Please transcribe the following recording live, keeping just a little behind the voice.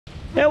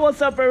Hey,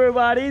 what's up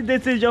everybody?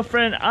 This is your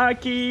friend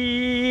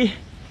Aki,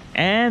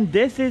 and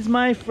this is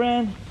my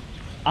friend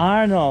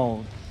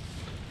Arnold,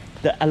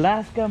 the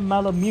Alaska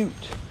Malamute.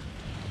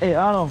 Hey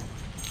Arnold,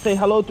 say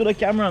hello to the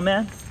camera,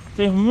 man.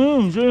 Say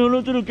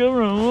hello to the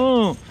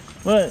camera.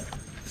 What?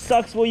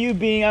 Sucks for you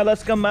being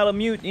Alaska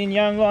Malamute in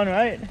Yangon,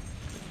 right?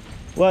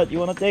 What, you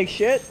wanna take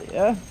shit?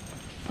 Yeah?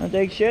 Wanna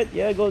take shit?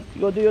 Yeah, go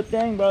do your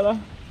thing, brother.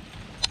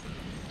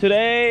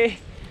 Today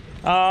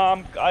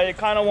I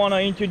kind of want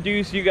to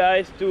introduce you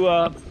guys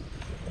to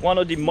one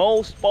of the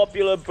most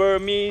popular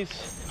Burmese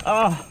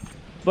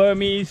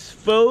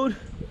food.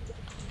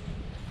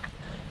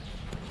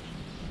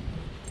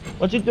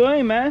 What you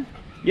doing, man?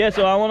 Yeah,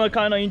 so I want to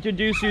kind of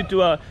introduce you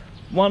to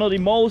one of the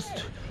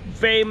most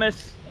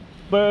famous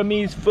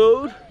Burmese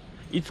food.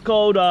 It's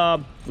called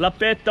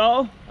Lahpet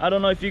Thoke. I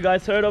don't know if you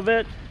guys heard of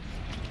it.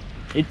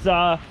 It's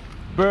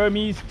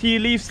Burmese tea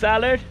leaf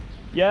salad.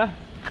 Yeah,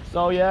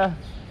 so yeah.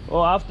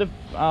 Well, after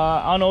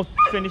Arnold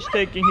finish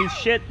taking his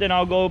shit, then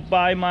I'll go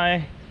buy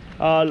my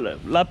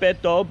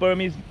Lahpet Thoke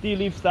Burmese tea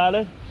leaf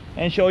salad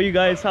and show you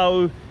guys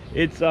how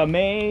it's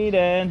made,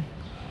 and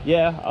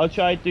yeah, I'll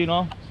try to, you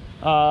know,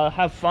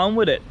 have fun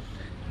with it.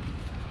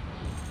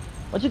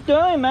 What you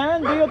doing,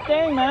 man? Do your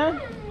thing,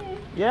 man.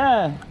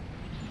 Yeah.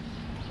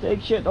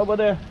 Take shit over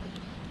there.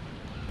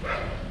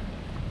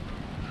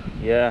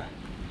 Yeah.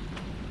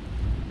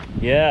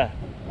 Yeah.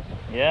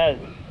 Yeah.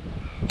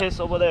 Piss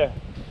over there.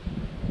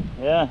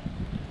 Yeah,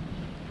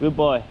 good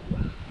boy.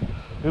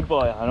 Good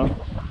boy, Arnold.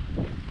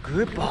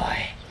 Good boy.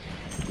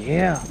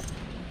 Yeah.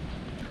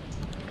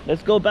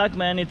 Let's go back,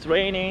 man. It's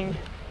raining.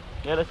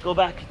 Yeah, let's go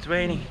back. It's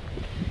raining.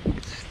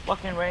 It's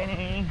fucking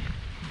raining.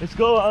 Let's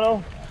go,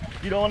 Arnold.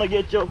 You don't want to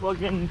get your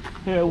fucking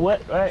hair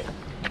wet, right?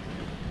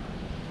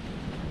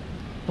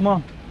 Come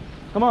on.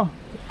 Come on.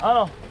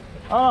 Arnold.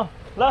 Arnold.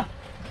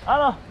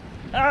 Arnold.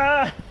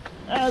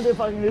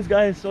 This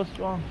guy is so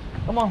strong.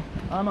 Come on,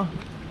 Arnold.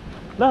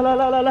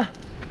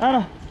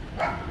 Anna,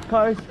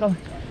 car is coming.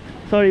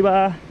 Sorry,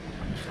 ba.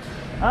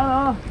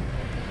 Anna.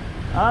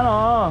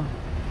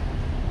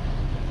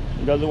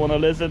 He doesn't want to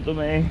listen to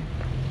me.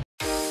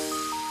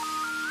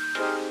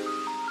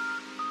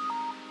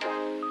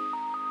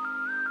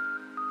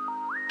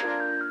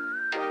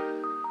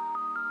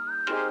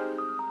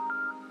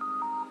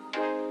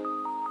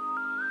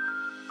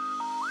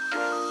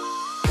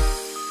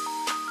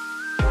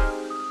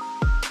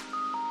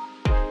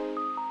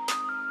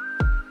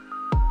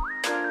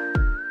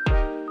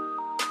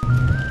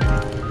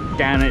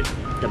 Damn it,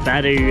 the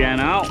battery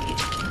ran out.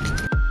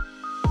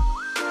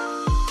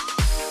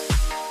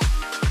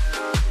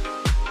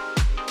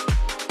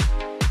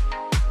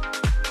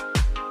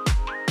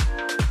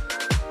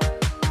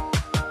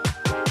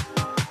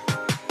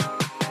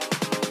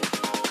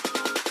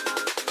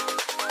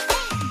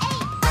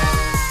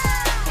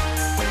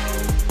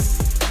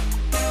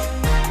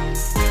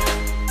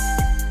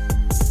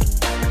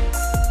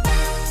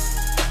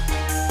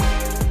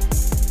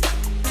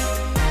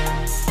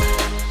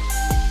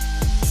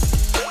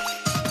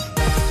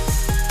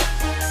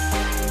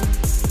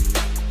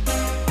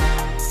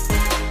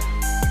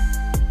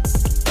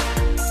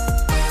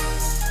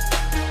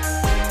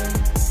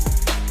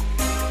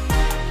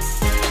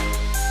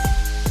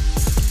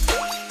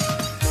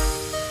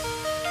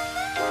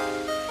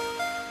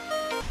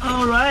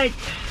 Alright,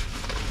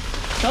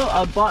 so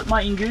I bought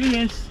my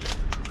ingredients.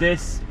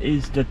 This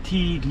is the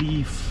tea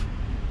leaf,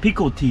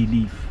 pickled tea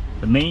leaf,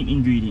 the main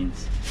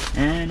ingredients.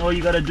 And all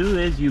you gotta do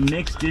is you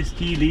mix this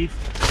tea leaf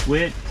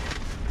with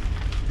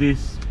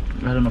this,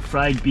 I don't know,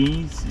 fried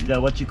beans. Is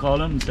that what you call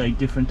them? It's like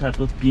different type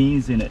of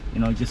beans in it. You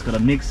know, just gotta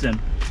mix them.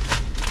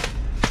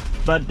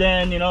 But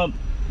then, you know,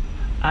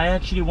 I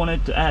actually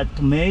wanted to add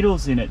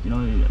tomatoes in it. You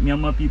know,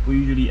 Myanmar people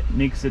usually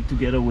mix it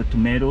together with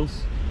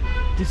tomatoes.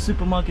 This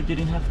supermarket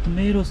didn't have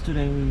tomatoes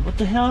today. What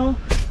the hell?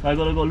 I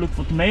gotta go look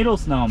for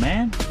tomatoes now,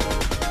 man.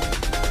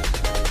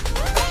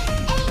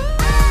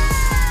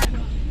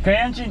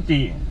 Kayanchin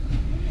tea.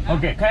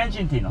 Okay,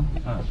 Kayanchin tea, no?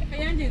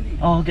 Kayanchin tea.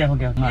 Oh, okay.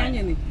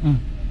 Kayanchin tea.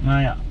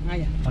 Maya.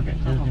 Okay,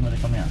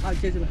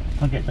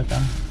 okay,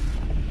 tata.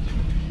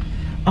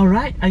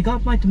 Alright, I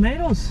got my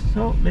tomatoes.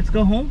 So let's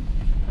go home.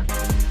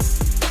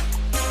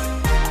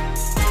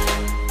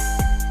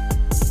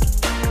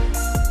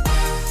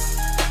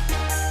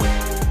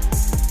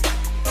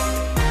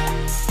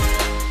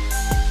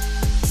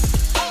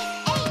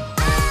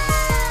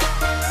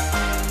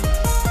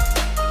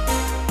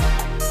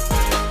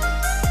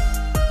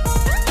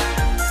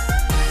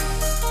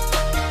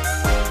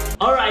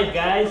 Alright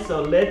guys,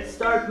 so let's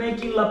start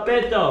making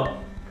Lahpet Thoke.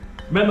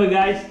 Remember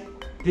guys,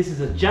 this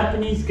is a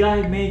Japanese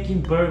guy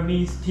making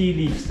Burmese tea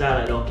leaf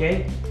salad,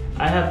 okay?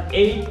 I have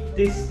ate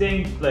this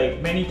thing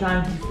like many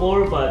times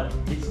before, but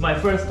it's my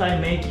first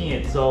time making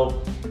it,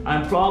 so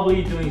I'm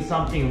probably doing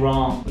something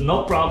wrong.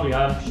 Not probably,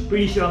 I'm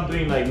pretty sure I'm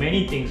doing like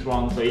many things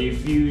wrong. So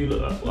if you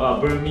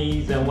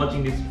Burmese and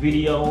watching this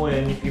video,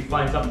 and if you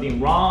find something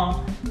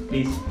wrong,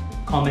 please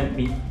comment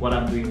me what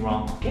I'm doing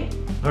wrong, okay?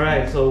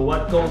 Alright, so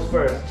what goes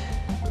first?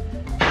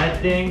 I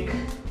think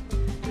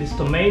this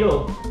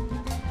tomato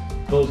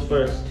goes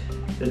first.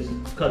 let's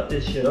cut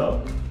this shit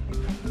up.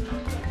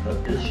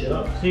 Cut this shit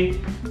up. See,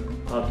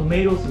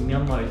 tomatoes in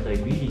Myanmar is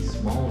like really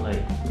small,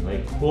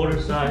 like quarter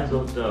size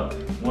of the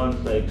ones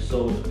like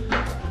sold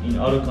in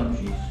other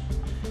countries.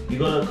 You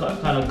gotta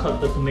kind of cut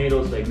the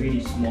tomatoes like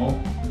really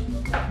small.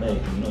 Like,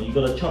 you know, you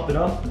gotta chop it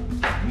up.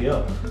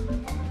 Yeah.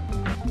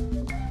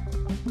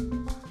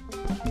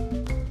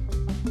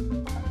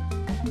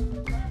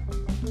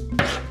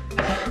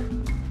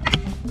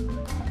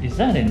 Is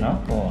that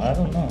enough or I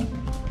don't know?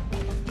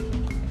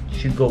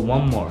 Should go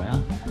one more, huh?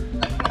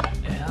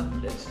 Yeah,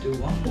 let's do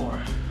one more.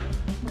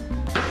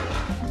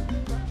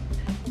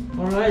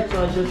 Alright,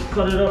 so I just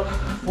cut it up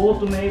 4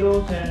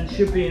 tomatoes and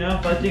should be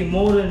enough. I think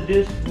more than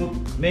this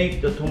would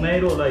make the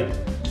tomato like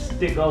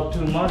stick out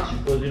too much,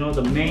 because you know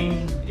the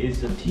main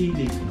is the tea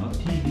leaf, you know,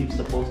 tea leaf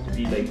supposed to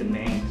be like the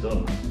main.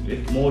 So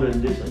if more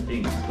than this, I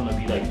think it's gonna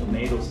be like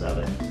tomato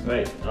salad.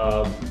 Right,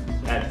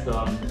 add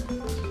some,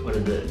 what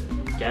is it,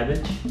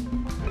 cabbage?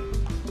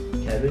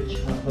 Cabbage?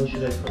 How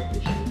should I cut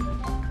this shit?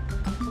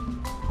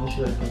 How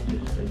should I cut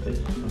this? Like this?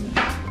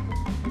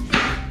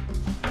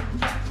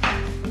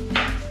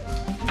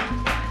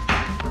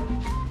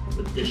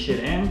 Put this shit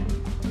in.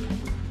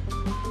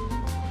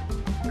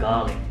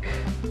 Garlic.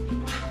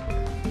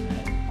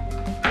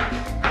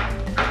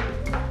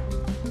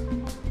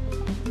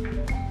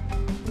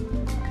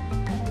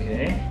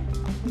 Okay.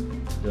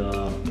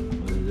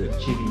 What is it?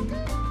 Chili.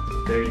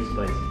 Very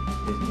spicy.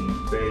 This thing is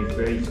very,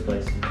 very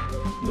spicy.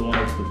 You don't want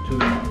to put too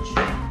much.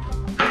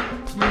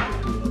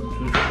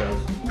 Too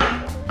spicy.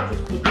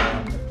 Just put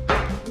down.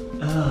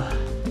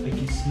 I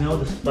can smell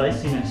the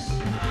spiciness.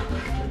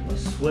 Like my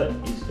sweat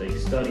is like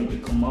starting to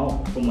come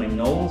out from my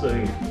nose.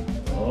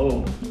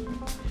 Oh.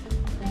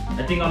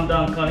 I think I'm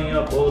done cutting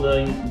up all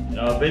the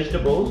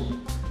vegetables.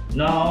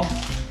 Now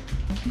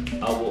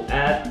I will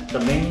add the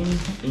main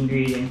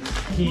ingredient,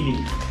 tea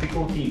leaf,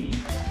 pickled tea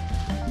leaf.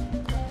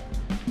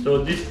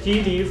 So this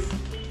tea leaf,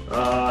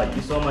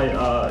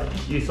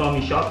 you saw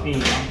me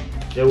shopping.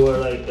 There were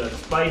like the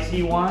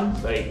spicy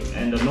ones, like,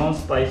 and the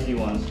non-spicy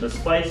ones. The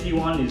spicy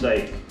one is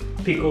like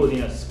pickled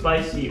in a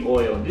spicy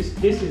oil. This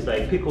is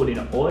like pickled in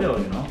oil,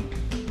 you know.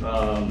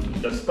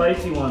 The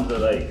spicy ones are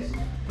like,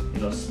 you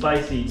know,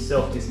 spicy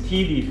itself. This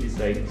tea leaf is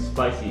like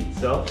spicy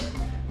itself.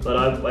 But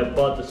I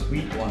bought the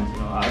sweet ones.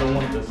 You know, I don't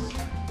want this.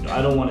 You know,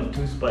 I don't want it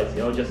too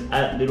spicy. I'll just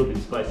add a little bit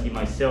spicy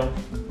myself.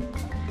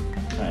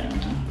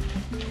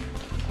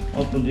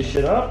 Open this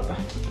shit up.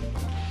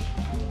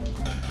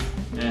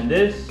 And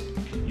this,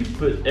 you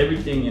put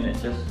everything in it,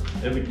 just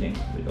everything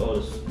with all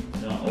this,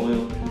 you know,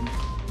 oil.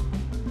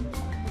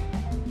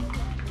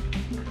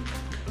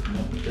 You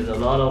know, there's a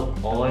lot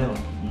of oil,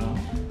 you know,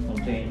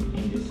 contained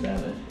in this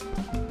salad.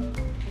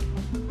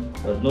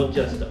 But not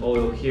just the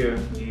oil here.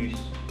 You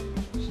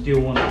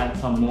still want to add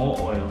some more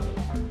oil.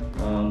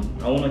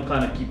 I want to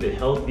kind of keep it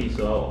healthy,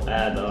 so I'll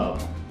add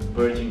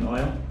virgin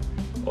oil,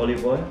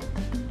 olive oil.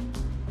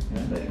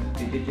 Yeah, like,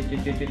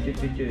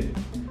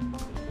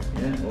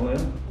 yeah,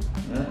 oil.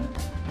 Yeah.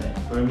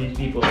 Burmese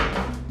people,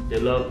 they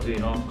love to, you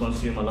know,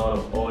 consume a lot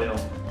of oil.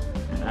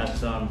 And add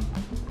some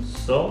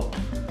salt.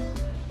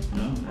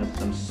 You know, add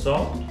some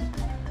salt.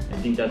 I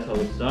think that's how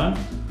it's done.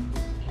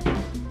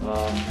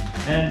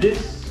 And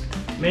this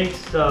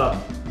makes the,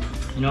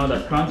 you know, the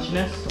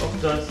crunchiness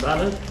of the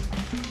salad.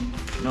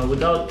 You know,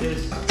 without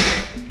this,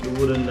 it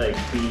wouldn't like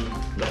be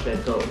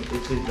Lahpet Thoke.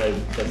 This is like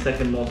the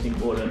second most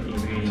important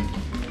ingredient.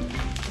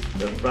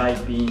 The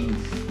fried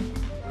beans.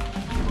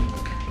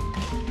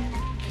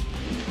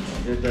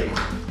 There's like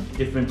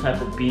different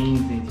type of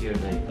beans in here.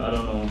 Like, I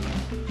don't know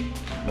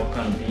what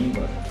kind of bean,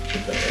 but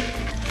it's like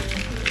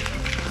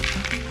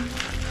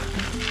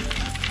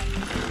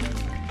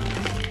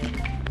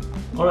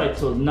Alright,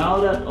 so now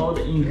that all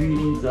the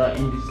ingredients are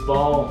in this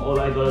bowl, all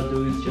I gotta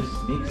do is just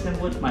mix them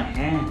with my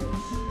hands.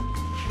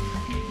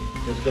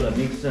 Just gotta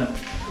mix them.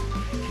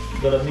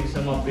 Gotta mix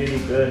them up really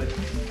good.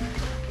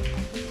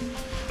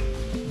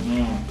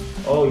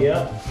 Oh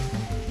yeah,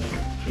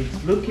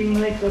 it's looking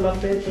like the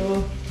Lahpet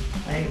Thoke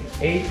I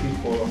ate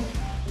before.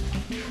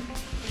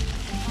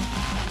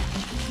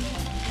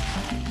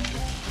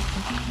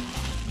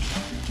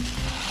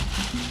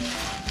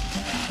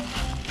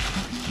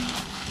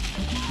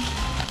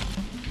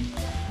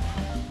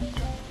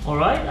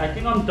 Alright, I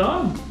think I'm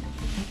done.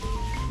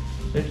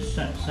 Let's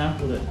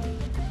sample it.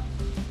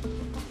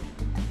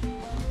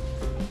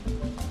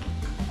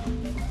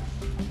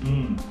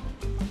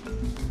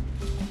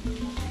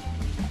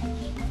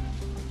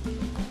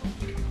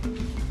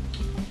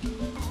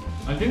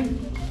 I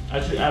think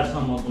I should add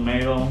some more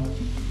tomato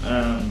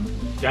and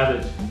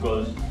cabbage,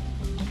 because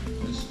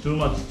there's too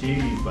much tea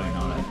leaf right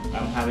now. Like,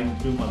 I'm having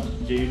too much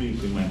tea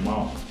leaf in my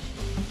mouth.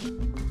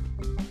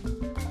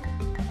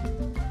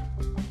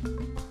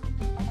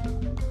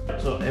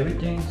 So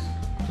everything's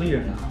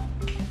clear now,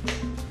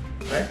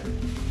 right?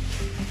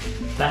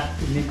 Back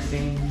to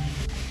mixing.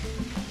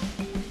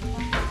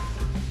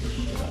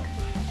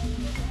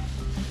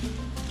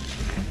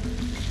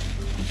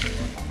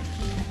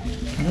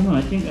 I don't know,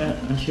 I think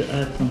I should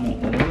add some more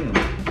oil. I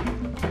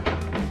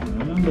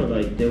don't know. remember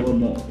like they were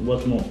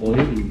was more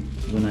oily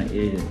when I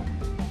ate it.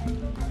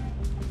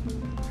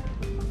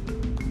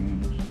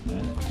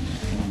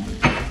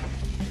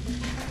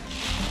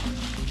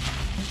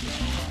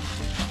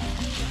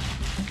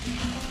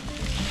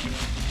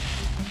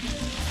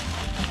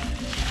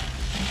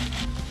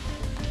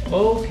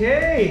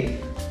 Okay,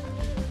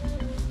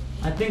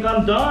 I think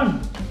I'm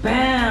done.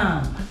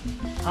 Bam!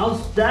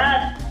 How's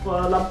that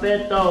for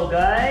Lahpet Thoke,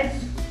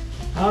 guys?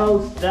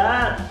 How's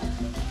that?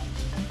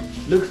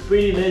 Looks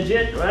pretty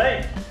legit,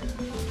 right?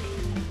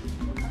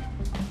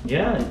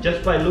 Yeah,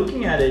 just by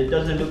looking at it, it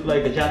doesn't look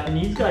like a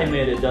Japanese guy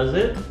made it, does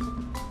it?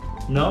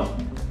 No,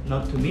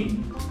 not to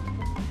me.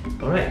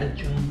 Alright, let's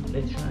try.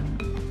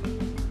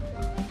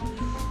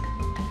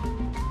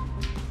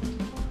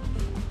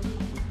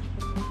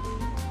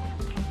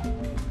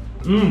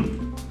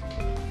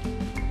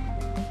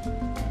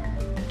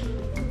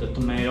 The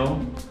tomato,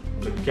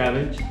 the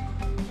cabbage,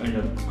 and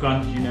the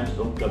crunchiness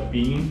of the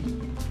bean,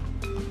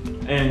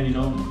 and you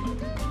know,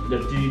 the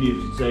tea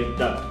leaves. It's like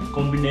that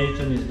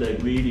combination is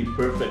like really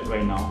perfect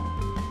right now.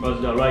 It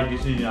was the right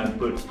decision. I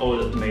put all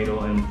the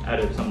tomato and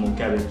added some more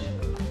cabbage.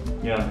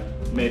 Yeah,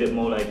 made it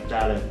more like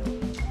salad.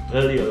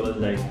 Earlier it was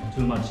like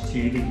too much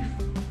tea leaf.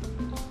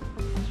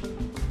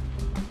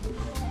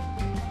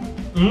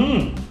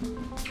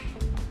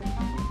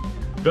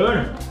 Good.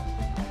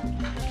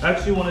 I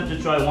actually wanted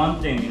to try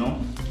one thing, you know,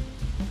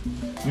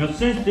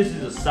 since this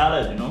is a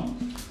salad, you know,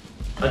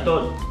 I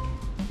thought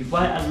if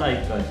I add like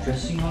a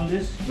dressing on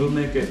this, it will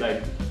make it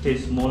like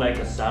taste more like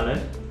a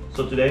salad.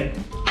 So today,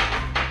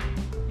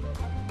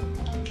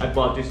 I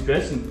bought this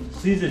dressing,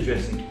 Caesar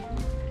dressing.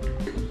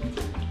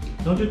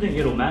 Don't you think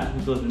it'll match?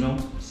 Because you know,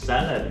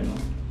 salad, you know,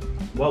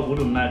 what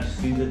wouldn't match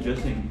Caesar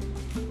dressing?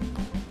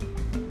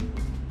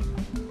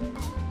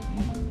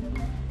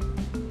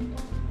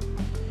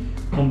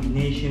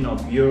 Combination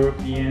of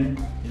European,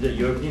 is it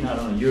European? I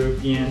don't know,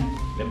 European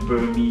and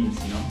Burmese,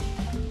 you know.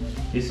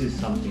 This is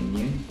something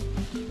new.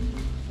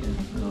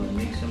 Yeah,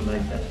 mix them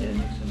like that, yeah,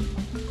 mix them.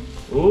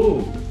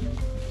 Oh,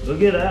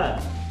 look at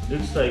that.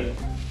 Looks like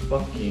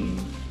fucking,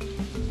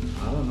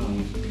 I don't know,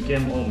 it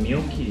became all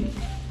milky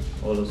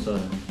all of a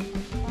sudden.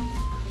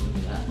 Look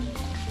at that.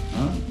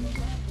 Huh?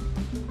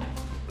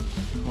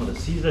 Oh, the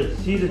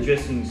Caesar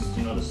dressings,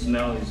 you know, the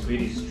smell is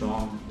really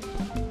strong.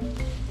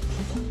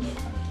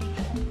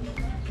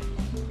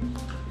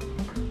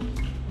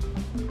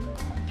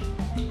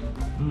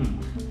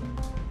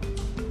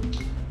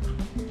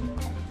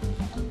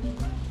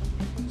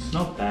 It's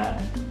not bad,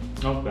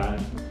 not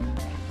bad.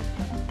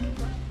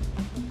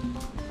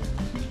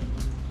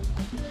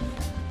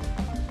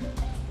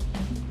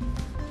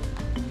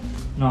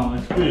 No,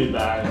 it's pretty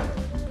bad.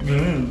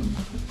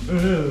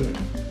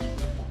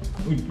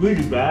 It's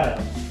really bad.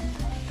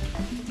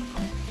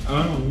 I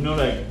don't know, you know,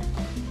 like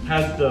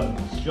has the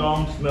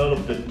strong smell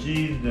of the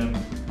cheese and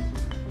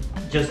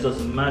just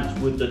doesn't match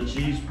with the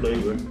cheese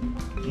flavor.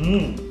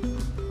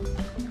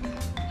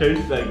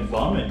 Tastes like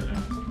vomit.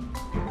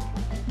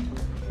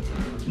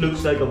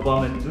 Looks like a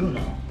vomit too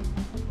now.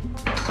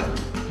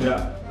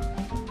 Yeah.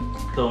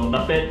 So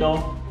Lahpet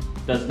Thoke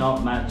does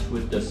not match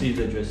with the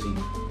Caesar dressing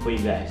for you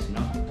guys, you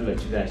know, to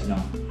let you guys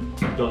know.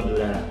 Don't do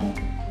that at home.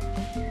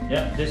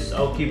 Yeah, this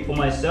I'll keep for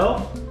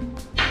myself.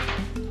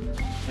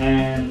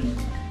 And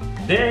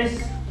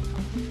this,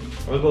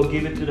 I'll go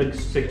give it to the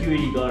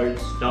security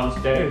guards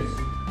downstairs.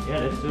 Yeah,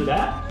 let's do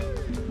that.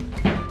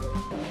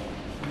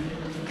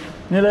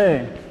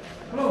 Nile.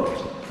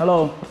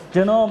 Hello.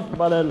 Jeno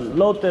bale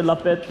lote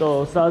Lahpet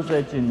Thoke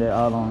sausage in the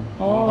alon.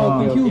 Oh,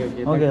 thank you.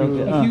 Okay.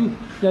 Thank you.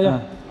 Yeah.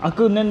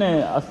 Aku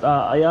nene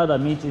ayada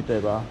michi te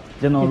ba.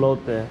 Jeno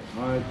lote.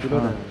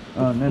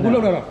 Nene.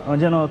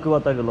 Jeno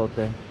kuwata ke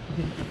lote.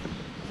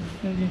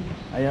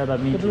 Ayada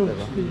michi te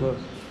ba.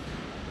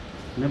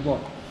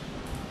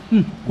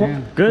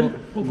 Good.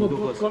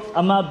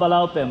 Ama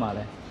balau pe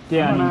male.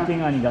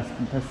 Tiangani gas.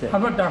 110.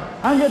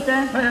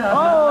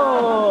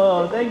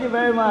 Oh, thank you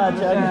very much.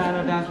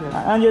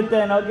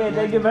 110. Okay,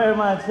 thank you very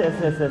much.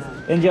 Yes.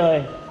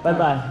 Enjoy. Bye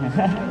bye.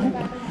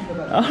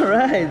 All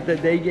right,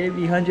 they gave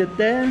me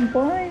 110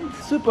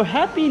 points. Super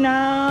happy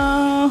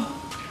now.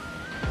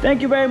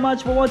 Thank you very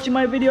much for watching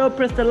my video.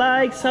 Press the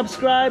like,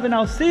 subscribe, and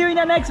I'll see you in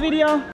the next video.